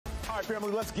All right,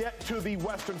 family, let's get to the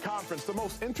Western Conference. The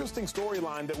most interesting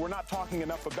storyline that we're not talking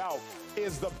enough about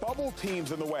is the bubble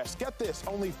teams in the West. Get this,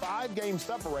 only 5 games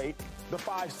separate the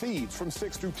 5 seeds from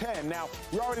 6 through 10. Now,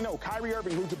 you already know Kyrie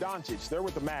Irving, Luka Doncic, they're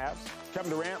with the Mavs.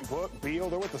 Kevin Durant, Book, Beal,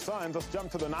 they're with the Suns. Let's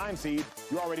jump to the 9 seed.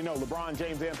 You already know LeBron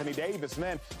James, Anthony Davis, and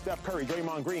then Steph Curry,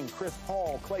 Draymond Green, Chris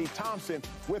Paul, Klay Thompson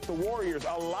with the Warriors.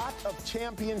 A lot of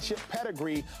championship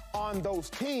pedigree on those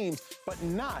teams, but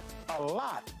not a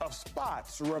lot of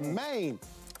spots remain.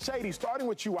 Shady, starting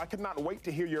with you, I could not wait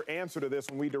to hear your answer to this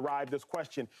when we derived this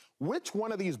question. Which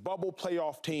one of these bubble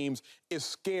playoff teams is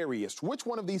scariest? Which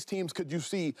one of these teams could you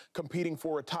see competing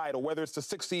for a title, whether it's the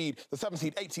 6 seed, the 7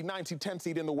 seed, 8 seed, 9 seed, 10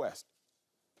 seed in the West?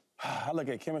 I look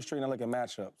at chemistry and I look at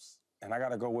matchups, and I got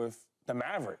to go with the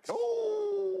Mavericks.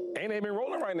 Oh! Ain't they been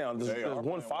rolling right now? They've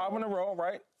won 5 in a row,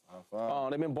 right?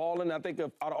 They've been balling. I think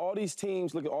out of all these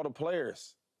teams, look at all the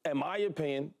players. In my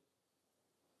opinion,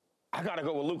 I got to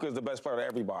go with Luka as the best player of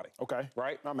everybody. Okay.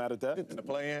 Right? Not mad at that. In the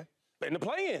play-in? In the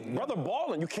play-in. Brother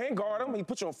balling. You can't guard him. He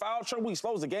puts you on foul trouble. He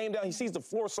slows the game down. He sees the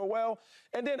floor so well.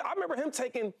 And then I remember him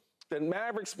taking the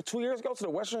Mavericks 2 years ago to the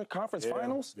Western Conference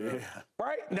Finals. Yeah.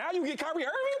 Right? Now you get Kyrie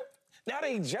Irving. Now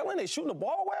they gelling. They shooting the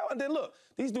ball well. And then look,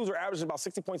 these dudes are averaging about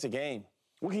 60 points a game.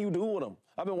 What can you do with them?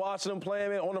 I've been watching them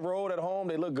playing on the road, at home.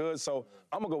 They look good. So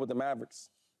I'm going to go with the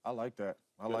Mavericks. I like that.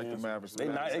 I like the Mavericks. They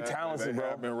talented, bro. They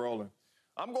have been rolling.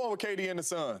 I'm going with KD and the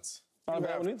Suns. You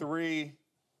have 3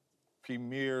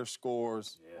 premier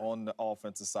scorers on the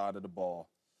offensive side of the ball.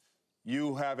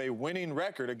 You have a winning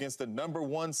record against the number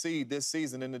 1 seed this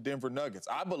season in the Denver Nuggets.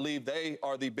 I believe they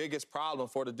are the biggest problem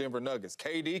for the Denver Nuggets.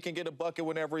 KD can get a bucket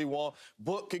whenever he wants.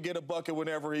 Book can get a bucket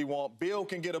whenever he wants. Bill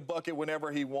can get a bucket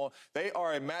whenever he wants. They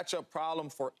are a matchup problem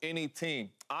for any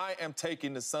team. I am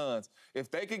taking the Suns. If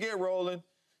they could get rolling,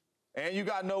 and you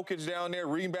got Jokic down there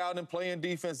rebounding, playing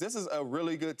defense. This is a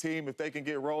really good team if they can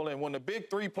get rolling. When the big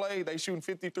 3 play, they shooting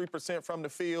 53% from the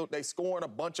field. They scoring a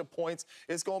bunch of points.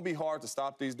 It's going to be hard to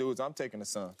stop these dudes. I'm taking the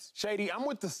Suns. Shady, I'm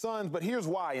with the Suns, but here's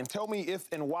why, and tell me if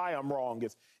and why I'm wrong.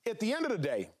 Is at the end of the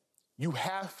day, you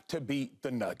have to beat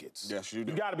the Nuggets. Yes, you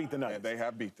do. You got to beat the Nuggets. And they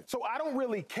have beat them. So I don't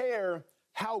really care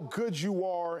how good you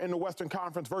are in the Western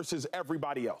Conference versus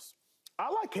everybody else.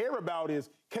 All I care about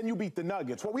is, can you beat the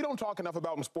Nuggets? What we don't talk enough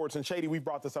about in sports, and Shady, we've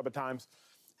brought this up at times,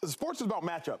 sports is about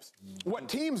matchups. What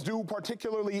teams do,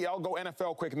 particularly, I'll go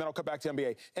NFL quick and then I'll cut back to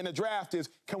NBA, in the draft is,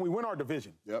 can we win our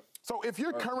division? Yep. So if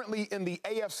you're currently in the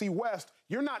AFC West,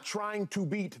 you're not trying to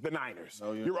beat the Niners.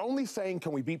 No, you're only saying,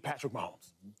 can we beat Patrick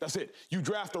Mahomes? That's it. You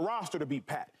draft a roster to beat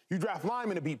Pat. You draft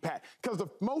linemen to beat Pat. Because the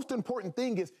most important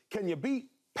thing is, can you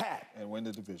beat Pat? And win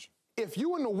the division. If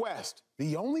you in the West,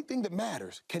 the only thing that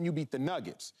matters, can you beat the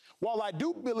Nuggets? While I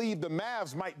do believe the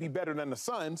Mavs might be better than the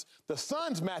Suns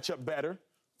match up better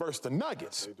versus the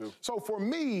Nuggets. They do. So for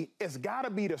me, it's got to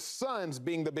be the Suns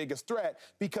being the biggest threat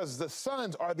because the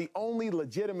Suns are the only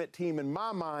legitimate team in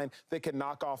my mind that can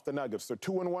knock off the Nuggets. They're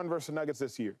 2-1 versus the Nuggets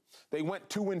this year. They went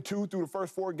 2-2 through the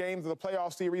first 4 games of the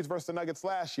playoff series versus the Nuggets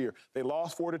last year. They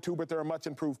lost 4-2, but they're a much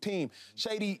improved team.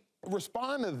 Shady,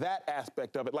 respond to that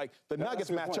aspect of it. Like, the Nuggets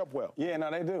match up well. Yeah,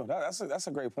 no, they do. That's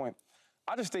a great point.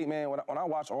 I just think, man, when I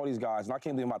watch all these guys, and I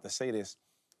can't believe I'm about to say this,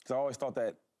 because I always thought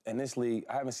that in this league,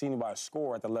 I haven't seen anybody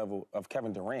score at the level of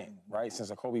Kevin Durant, right,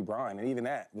 since a Kobe Bryant. And even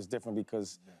that was different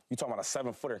because you're talking about a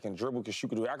 7-footer, can dribble, can shoot,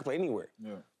 can do it. I can play anywhere.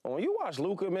 Yeah. But when you watch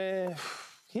Luka, man,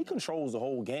 he controls the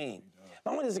whole game.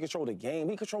 Not only does he control the game,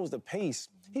 he controls the pace.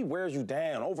 He wears you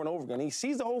down over and over again. He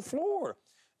sees the whole floor.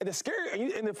 And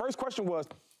the first question was,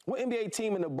 what NBA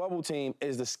team in the bubble team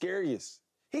is the scariest?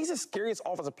 He's the scariest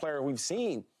offensive player we've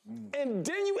seen. And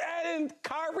then you add in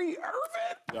Kyrie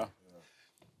Irving? Yeah.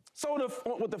 So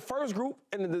with the first group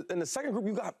and the second group,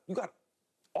 you got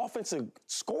offensive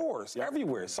scores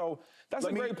everywhere. So that's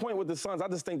a great point with the Suns. I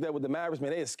just think that with the Mavericks, man,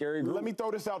 they a scary group. Let me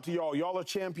throw this out to y'all. Y'all are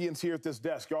champions here at this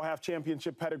desk. Y'all have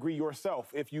championship pedigree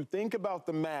yourself. If you think about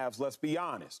the Mavs, let's be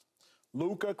honest.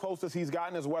 Luka, closest he's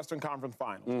gotten is Western Conference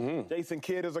Finals. Jason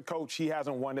Kidd is a coach. He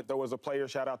hasn't won it, though, as a player.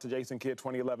 Shout out to Jason Kidd,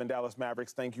 2011 Dallas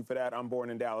Mavericks. Thank you for that. I'm born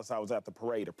in Dallas. I was at the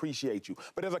parade. Appreciate you.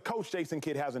 But as a coach, Jason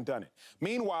Kidd hasn't done it.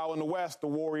 Meanwhile, in the West, the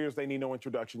Warriors, they need no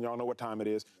introduction. Y'all know what time it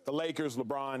is. The Lakers,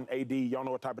 LeBron, AD, y'all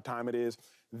know what type of time it is.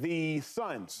 The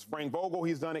Suns, Frank Vogel,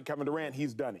 he's done it. Kevin Durant,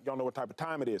 he's done it. Y'all know what type of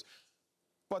time it is.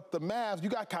 But the Mavs, you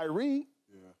got Kyrie.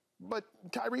 Yeah. But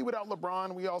Kyrie without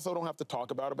LeBron, we also don't have to talk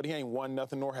about it, but he ain't won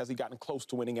nothing, nor has he gotten close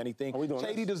to winning anything.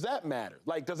 Shady, does that matter?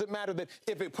 Like, does it matter that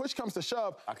if it push comes to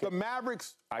shove, the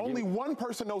Mavericks, only one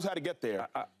person knows how to get there,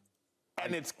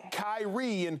 and it's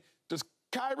Kyrie, and does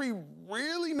Kyrie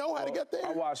really know how to get there?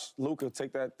 I watched Luka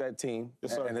take that team,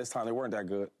 and this time they weren't that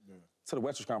good, to the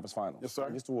Western Conference Finals. Yes, sir.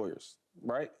 Against the Warriors.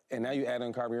 right? And now you add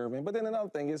in Kyrie Irving. But then another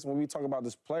thing is when we talk about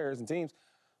just players and teams,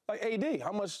 like AD,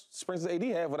 how much experience does AD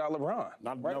have without LeBron?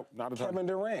 Not a ton. Kevin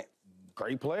Durant,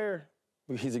 great player.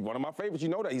 He's one of my favorites. You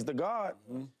know that. He's the god.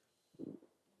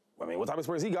 I mean, what type of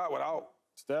experience he got without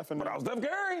Steph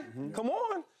Curry? Come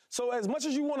on. So as much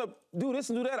as you want to do this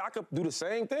and do that, I could do the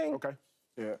same thing. Okay.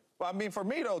 Yeah. Well, I mean, for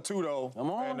me, though,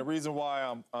 and the reason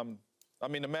why I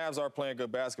mean, the Mavs are playing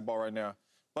good basketball right now.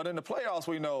 But in the playoffs,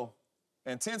 we know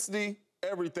intensity,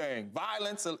 everything,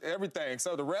 violence, everything.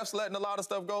 So the refs letting a lot of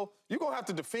stuff go, you're going to have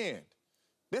to defend.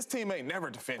 This team ain't never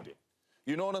defended.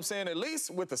 You know what I'm saying? At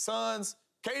least with the Suns,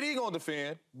 KD going to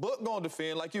defend, Book going to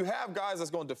defend. Like, you have guys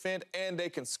that's going to defend and they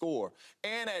can score.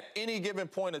 And at any given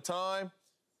point of time,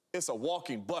 it's a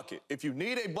walking bucket. If you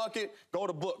need a bucket, go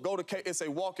to Book, go to K. It's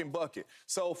a walking bucket.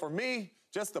 So for me,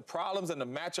 just the problems and the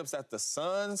matchups that the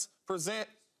Suns present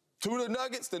to the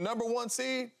Nuggets, the #1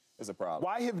 seed, is a problem.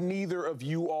 Why have neither of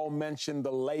you all mentioned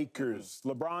the Lakers?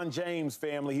 LeBron James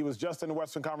family, he was just in the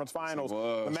Western Conference Finals.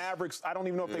 The Mavericks, I don't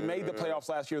even know if they made the playoffs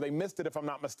last year. They missed it, if I'm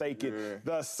not mistaken.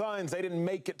 The Suns, they didn't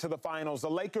make it to the finals. The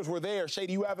Lakers were there.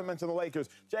 Shady, you haven't mentioned the Lakers.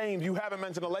 James, you haven't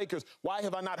mentioned the Lakers. Why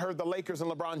have I not heard the Lakers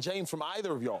and LeBron James from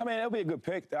either of y'all? I mean, it'll be a good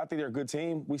pick. I think they're a good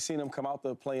team. We've seen them come out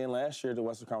to play in last year, the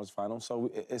Western Conference Finals,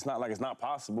 so it's not like it's not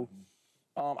possible.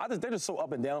 They're just so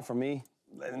up and down for me.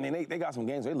 I mean, they got some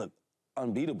games, they look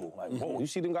unbeatable. Like, whoa, you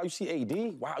see them guys, you see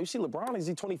AD, wow, you see LeBron, is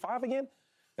he 25 again?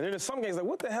 And then there's some games like,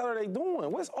 what the hell are they doing?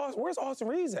 Where's Austin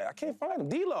Reeves at? I can't find him.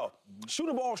 D-Lo, shoot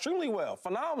the ball extremely well,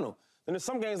 phenomenal. Then there's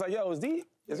some games like, yo, is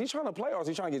he trying to play or is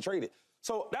he trying to get traded?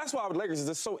 So that's why with the Lakers is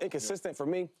just so inconsistent for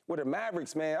me. With the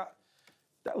Mavericks, man,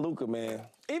 that Luka, man,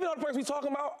 even though the person we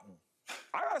talking about,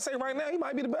 I gotta say right now, he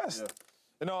might be the best. Yeah.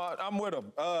 You know, I'm with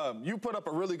him. You put up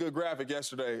a really good graphic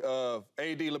yesterday of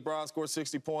AD, LeBron scored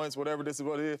 60 points, whatever this is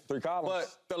what it is. 3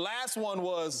 columns. But the last one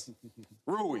was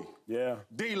Rui.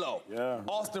 D-Lo.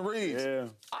 Austin Reeves.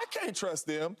 I can't trust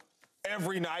them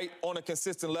every night on a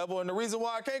consistent level. And the reason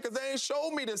why I can't, because they ain't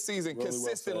showed me this season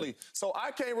consistently. So I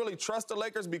can't really trust the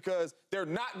Lakers because they're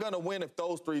not going to win if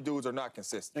those 3 dudes are not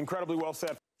consistent. Incredibly well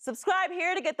said. Subscribe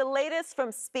here to get the latest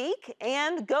from Speak,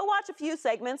 and go watch a few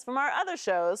segments from our other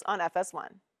shows on FS1.